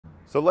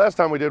So last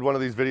time we did one of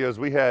these videos,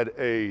 we had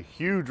a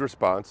huge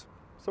response.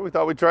 So we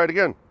thought we'd try it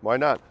again. Why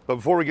not? But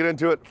before we get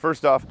into it,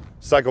 first off,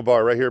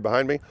 CycleBar right here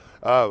behind me.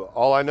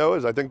 All I know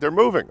is I think they're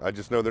moving. I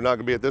just know they're not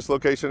gonna be at this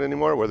location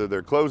anymore. Whether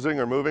they're closing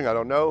or moving, I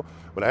don't know.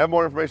 When I have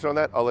more information on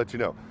that, I'll let you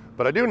know.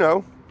 But I do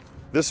know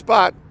this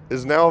spot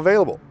is now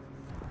available.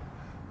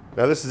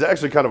 Now this is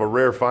actually kind of a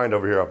rare find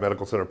over here off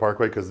Medical Center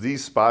Parkway because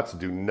these spots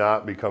do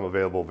not become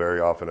available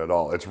very often at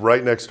all. It's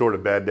right next door to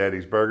Bad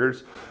Daddy's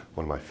Burgers.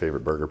 One of my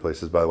favorite burger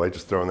places, by the way,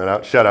 just throwing that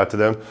out. Shout out to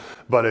them.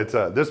 But it's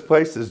this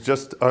place is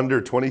just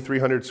under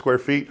 2,300 square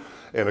feet.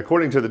 And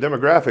according to the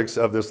demographics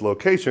of this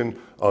location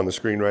on the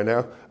screen right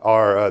now,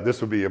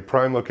 this would be a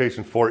prime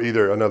location for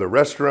either another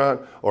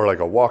restaurant or like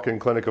a walk-in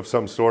clinic of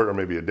some sort, or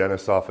maybe a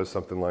dentist's office,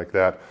 something like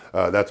that.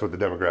 That's what the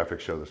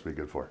demographics show this would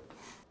be good for.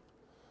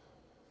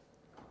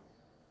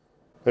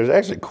 There's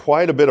actually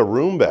quite a bit of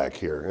room back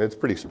here, and it's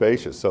pretty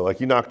spacious. So like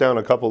you knock down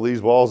a couple of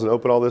these walls and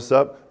open all this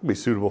up, it'll be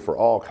suitable for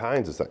all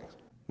kinds of things.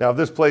 Now, if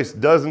this place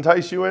does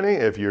entice you any,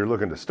 if you're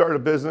looking to start a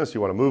business,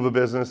 you want to move a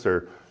business,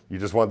 or you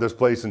just want this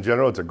place in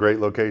general, it's a great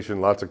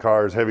location, lots of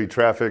cars, heavy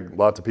traffic,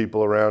 lots of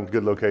people around,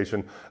 good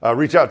location.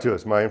 Reach out to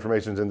us. My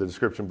information's in the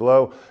description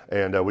below,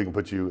 and we can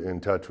put you in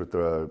touch with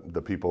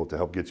the people to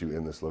help get you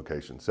in this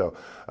location. So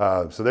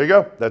there you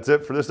go. That's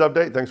it for this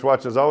update. Thanks for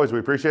watching as always. We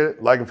appreciate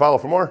it. Like and follow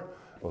for more.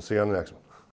 We'll see you on the next one.